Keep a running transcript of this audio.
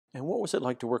And what was it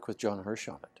like to work with John Hirsch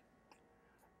on it?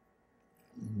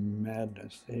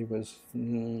 Madness. He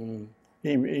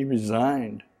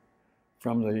resigned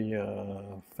from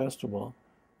the festival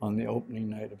on the opening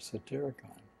night of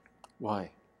Satyricon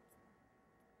Why?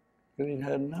 because he'd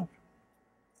had enough.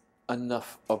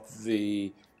 Enough of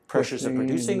the pressures of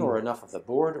producing, or enough of the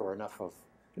board, or enough of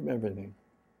everything.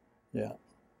 Yeah.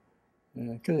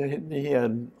 Because he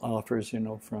had offers, you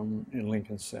know, from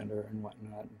Lincoln Center and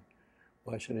whatnot.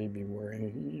 Why should he be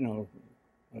worrying, you know,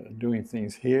 doing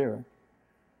things here?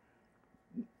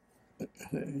 You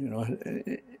know,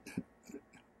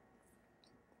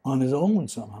 on his own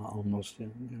somehow, almost.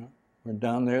 You know, we're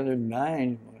down there; they're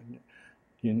dying.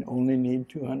 You only need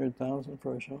 200,000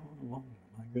 for a show. Oh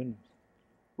my goodness!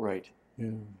 right.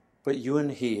 Yeah. But you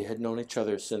and he had known each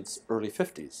other since early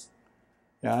 50s.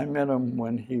 Yeah, I met him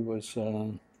when he was.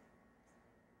 Oh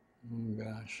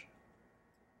gosh.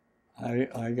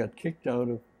 I got kicked out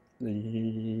of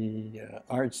the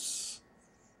arts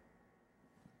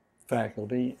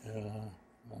faculty.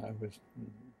 I was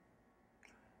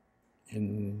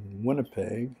in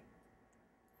Winnipeg.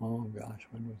 Oh gosh,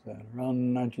 when was that?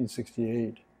 Around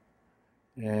 1968.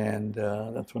 And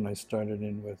that's when I started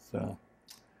in with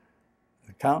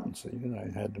accountancy. And I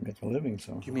had to make a living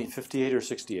somehow. You mean 58 or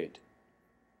 68?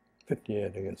 58,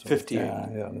 I guess. 58.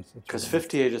 Yeah. Because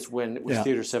 58 is when it was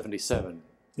Theater 77.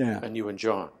 Yeah. And you and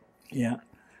John. Yeah.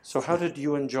 So how did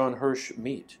you and John Hirsch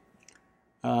meet?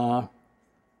 Adele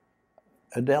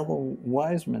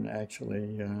Wiseman,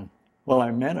 actually. Well,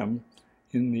 I met him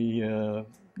in the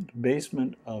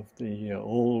basement of the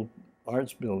old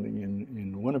arts building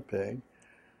in Winnipeg.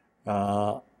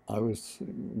 I was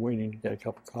waiting to get a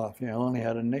cup of coffee. I only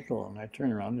had a nickel, and I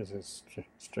turn around. There's this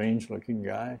strange-looking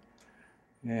guy,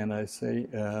 and I say,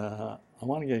 I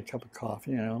want to get a cup of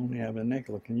coffee, and I only have a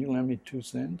nickel. Can you lend me 2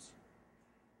 cents?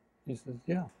 He says,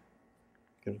 yeah.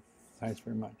 Good. Thanks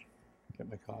very much. Get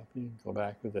my coffee and go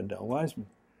back with Adele Wiseman.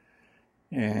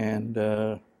 And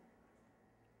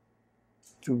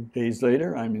 2 days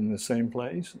later, I'm in the same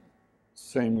place,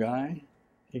 same guy.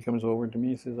 He comes over to me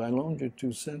and says, I loaned you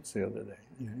 2 cents the other day.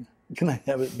 Can I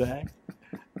have it back?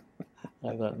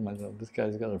 I thought to myself, this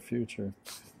guy's got a future.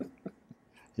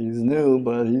 He's new,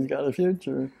 but he's got a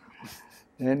future.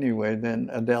 Anyway, then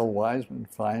Adele Wiseman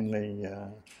finally,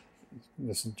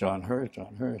 this is John Hirsch.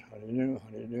 John Hirsch, how do you do? How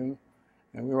do you do?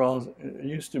 And we were all, it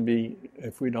used to be,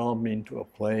 if we'd all been to a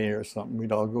play or something,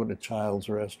 we'd all go to Child's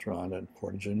Restaurant at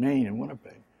Port Janine in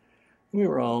Winnipeg. We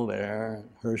were all there.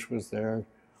 Hirsch was there,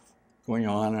 going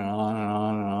on and on and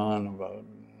on and on about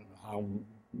how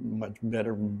much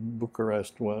better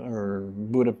Bucharest was, or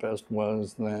Budapest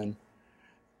was than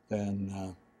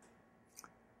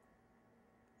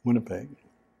Winnipeg,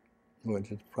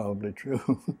 which is probably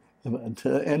true. But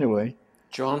anyway.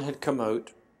 John had come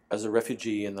out as a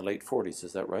refugee in the late 40s,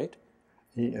 is that right?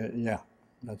 Yeah,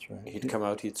 that's right. He'd come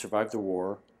out, he'd survived the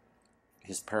war.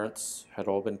 His parents had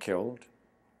all been killed.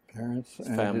 Parents his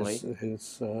and family.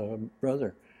 His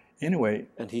brother. Anyway.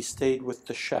 And he stayed with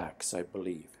the Shacks, I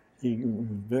believe. He was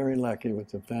very lucky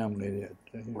with the family.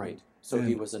 Right. So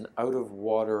he was an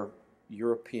out-of-water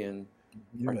European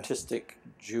artistic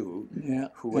Jew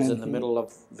who was in the middle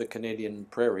of the Canadian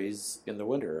prairies in the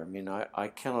winter. I mean, I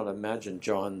cannot imagine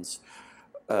John's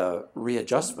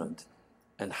readjustment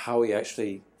and how he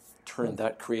actually turned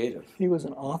that creative. He was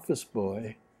an office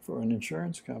boy for an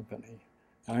insurance company,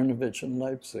 Arnovich in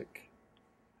Leipzig.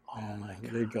 Oh my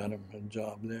God. They got him a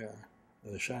job there,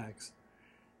 the Shacks.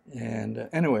 And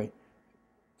anyway,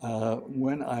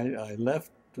 when I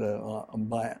left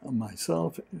by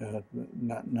myself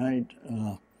that night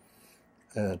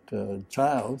at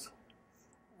Child's,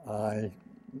 I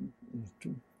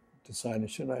decided,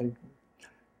 should I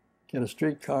get a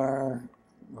streetcar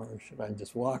or should I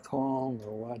just walk home,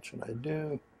 or what should I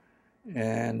do?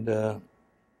 And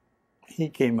he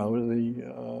came out of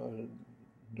the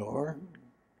door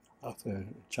of the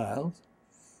Child's,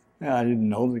 and I didn't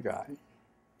know the guy.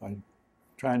 I'm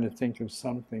trying to think of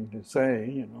something to say,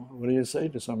 you know. What do you say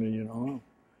to somebody you don't know?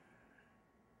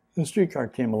 The streetcar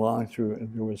came along through,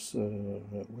 and there was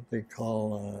what they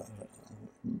call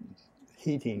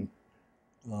heating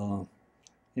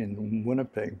in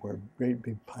Winnipeg, where great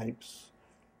big pipes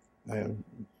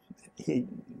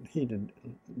heated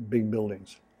big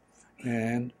buildings.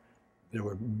 And there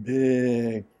were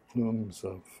big plumes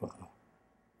of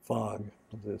fog,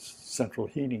 of this central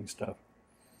heating stuff.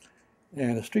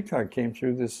 And a streetcar came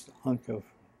through this hunk of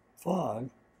fog,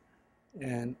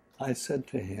 and I said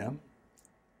to him,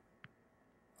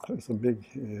 I was a big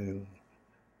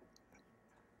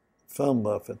film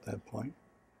buff at that point,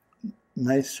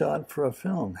 nice shot for a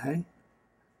film, hey?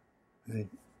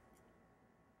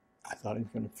 thought he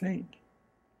was going to faint.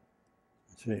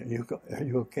 I said, are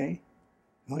you okay?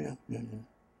 Oh, yeah, yeah, yeah.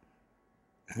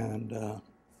 And a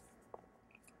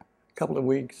couple of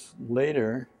weeks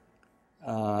later,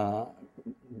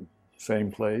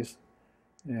 same place,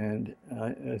 and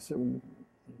I said,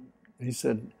 he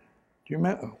said, do you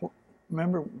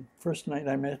remember first night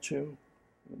I met you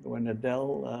when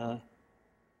Adele,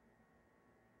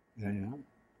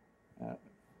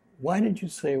 why did you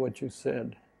say what you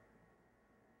said?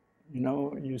 You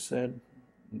know, you said,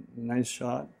 nice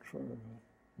shot for a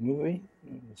movie,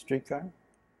 a streetcar.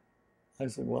 I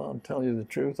said, well, I'll tell you the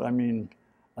truth. I mean,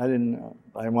 I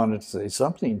wanted to say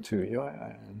something to you,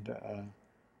 and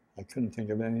I couldn't think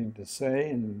of anything to say,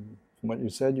 and from what you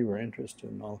said, you were interested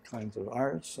in all kinds of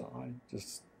art, so I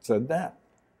just said that.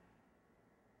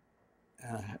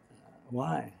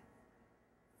 Why?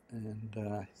 And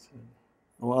I said,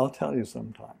 well, I'll tell you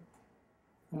sometime.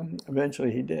 And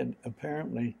eventually he did.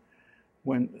 Apparently,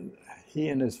 when he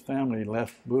and his family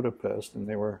left Budapest and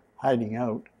they were hiding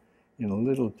out in a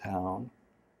little town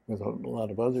with a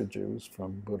lot of other Jews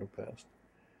from Budapest,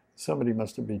 somebody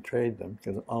must have betrayed them,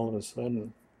 because all of a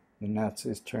sudden the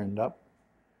Nazis turned up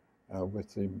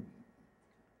with the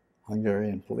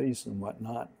Hungarian police and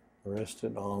whatnot,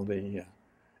 arrested all the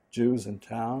Jews in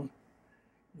town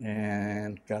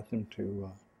and got them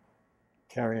to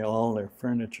carry all their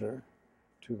furniture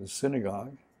to the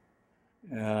synagogue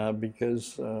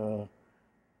because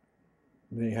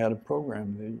they had a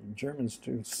program, the Germans,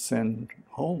 to send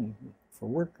home for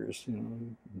workers, you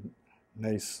know,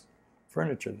 nice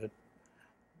furniture that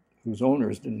whose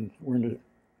owners weren't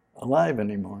alive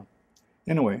anymore.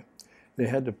 Anyway, they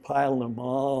had to pile them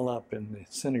all up in the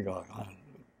synagogue on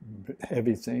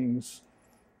heavy things,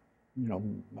 you know,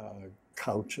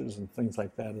 couches and things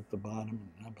like that at the bottom.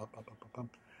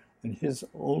 And his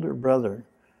older brother,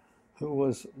 who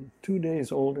was 2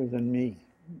 days older than me,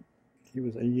 he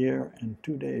was a year and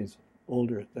 2 days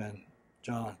older than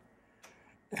John,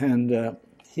 and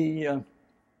he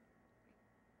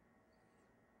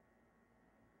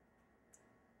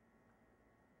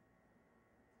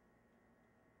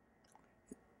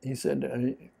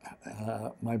said,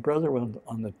 my brother was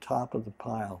on the top of the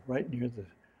pile, right near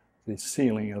the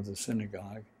ceiling of the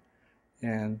synagogue,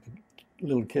 and the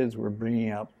little kids were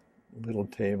bringing up little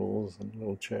tables and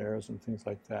little chairs and things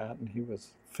like that, and he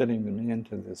was fitting them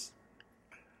into this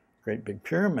great big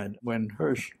pyramid. When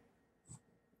Hirsh,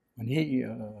 when he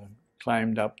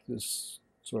climbed up this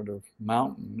sort of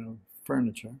mountain of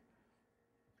furniture,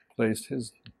 placed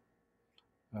his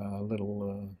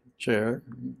little chair,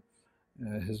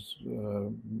 his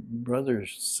brother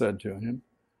said to him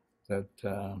that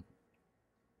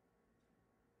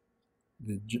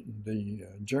the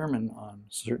German on a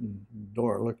certain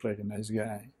door looked like a nice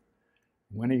guy.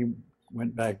 When he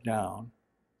went back down,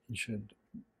 he should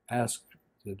ask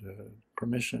the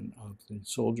permission of the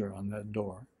soldier on that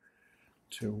door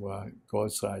to go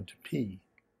outside to pee.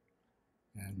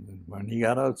 And when he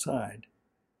got outside,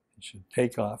 he should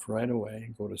take off right away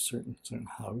and go to a certain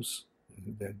house.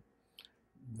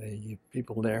 The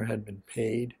people there had been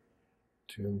paid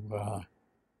to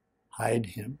hide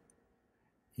him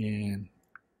and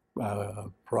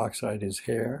peroxide his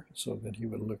hair so that he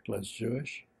would look less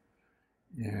Jewish,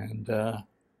 and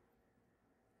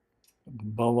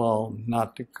above all,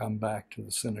 not to come back to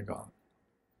the synagogue.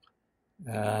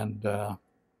 And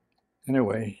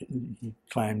anyway, he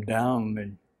climbed down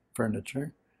the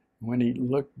furniture. When he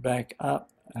looked back up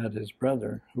at his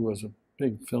brother, who was a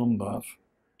big film buff,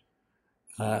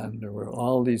 and there were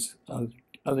all these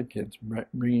other kids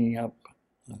bringing up,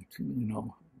 you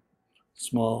know,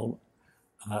 small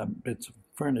bits of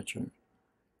furniture.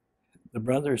 The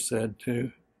brother said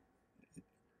to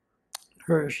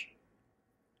Hirsh,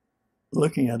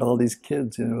 looking at all these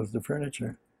kids, you know, with the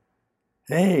furniture,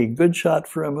 "Hey, good shot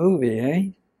for a movie,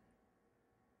 eh?"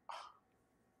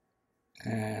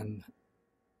 And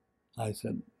I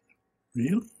said,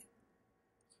 "Really?"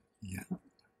 "Yeah."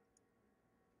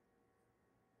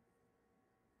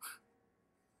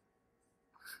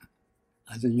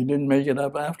 I said, "You didn't make it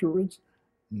up afterwards?"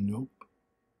 "Nope."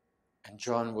 And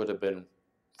John would have been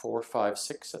 4, 5,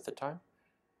 6 at the time?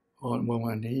 Well,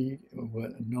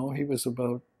 he was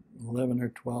about 11 or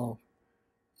 12.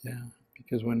 Yeah,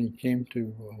 because when he came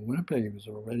to Winnipeg, he was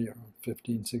already around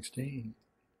 15, 16.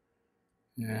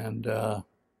 And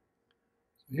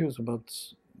he was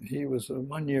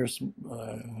 1 year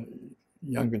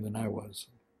younger than I was.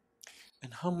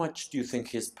 And how much do you think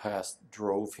his past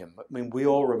drove him? I mean, we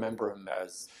all remember him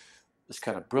as this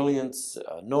kind of brilliant,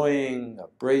 annoying,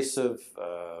 abrasive,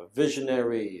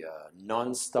 visionary,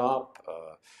 nonstop,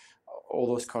 all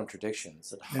those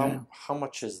contradictions, and how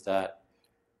much is that,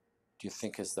 do you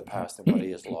think, is the past and what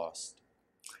he has lost?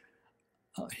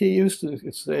 He used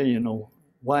to say, you know,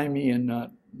 why me and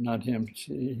not him?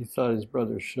 He thought his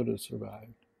brother should have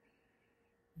survived.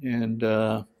 And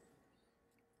I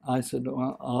said,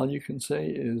 well, all you can say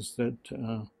is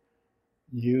that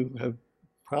you have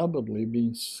probably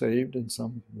been saved in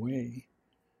some way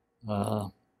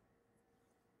to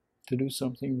do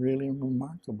something really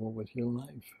remarkable with your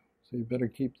life. So you better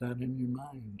keep that in your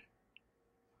mind,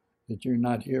 that you're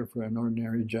not here for an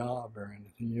ordinary job or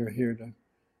anything. You're here to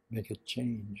make a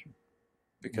change.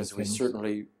 Because we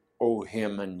certainly owe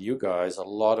him and you guys a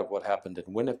lot of what happened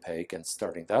in Winnipeg and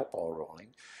starting that ball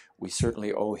rolling. We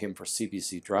certainly owe him for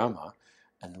CBC drama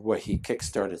and where he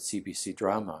kickstarted CBC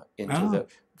drama into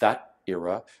that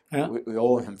era. We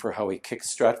owe him for how he kicked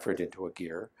Stratford into a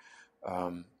gear.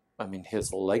 I mean,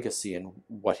 his legacy and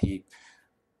what he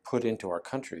put into our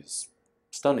country is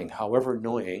stunning. However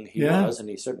annoying he was, and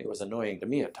he certainly was annoying to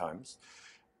me at times,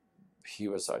 he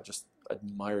was, I just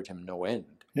admired him no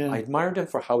end. I admired him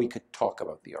for how he could talk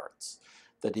about the arts,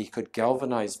 that he could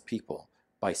galvanize people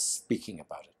by speaking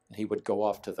about it. And he would go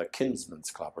off to the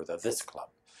Kinsman's Club or the this club,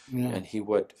 and he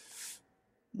would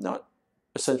not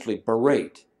essentially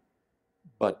berate,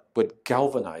 but would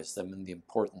galvanize them in the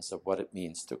importance of what it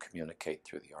means to communicate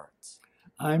through the arts.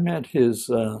 I met his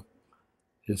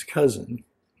cousin,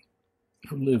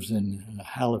 who lives in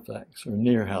Halifax, or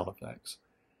near Halifax.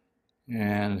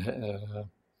 And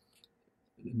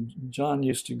John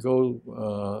used to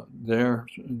go there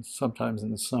sometimes in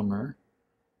the summer.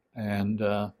 And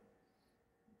I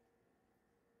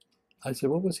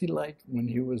said, what was he like when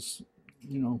he was,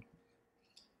 you know,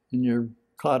 in your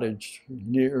cottage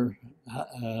near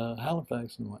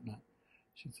Halifax and whatnot?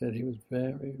 She said he was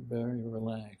very, very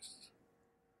relaxed.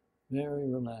 Very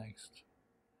relaxed.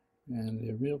 And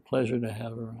a real pleasure to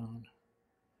have around.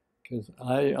 Because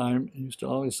I used to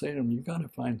always say to him, you got to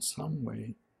find some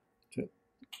way to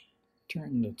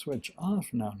turn the switch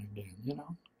off now and again, you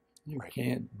know? You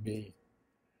can't be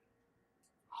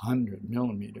 100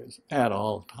 millimeters at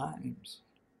all times.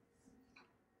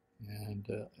 And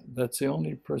that's the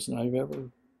only person I've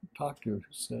ever talked to who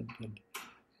said that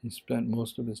he spent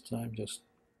most of his time just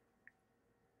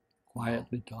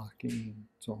quietly talking and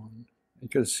so on.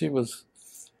 Because she was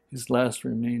his last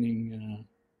remaining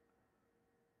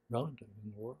relative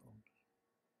in the world.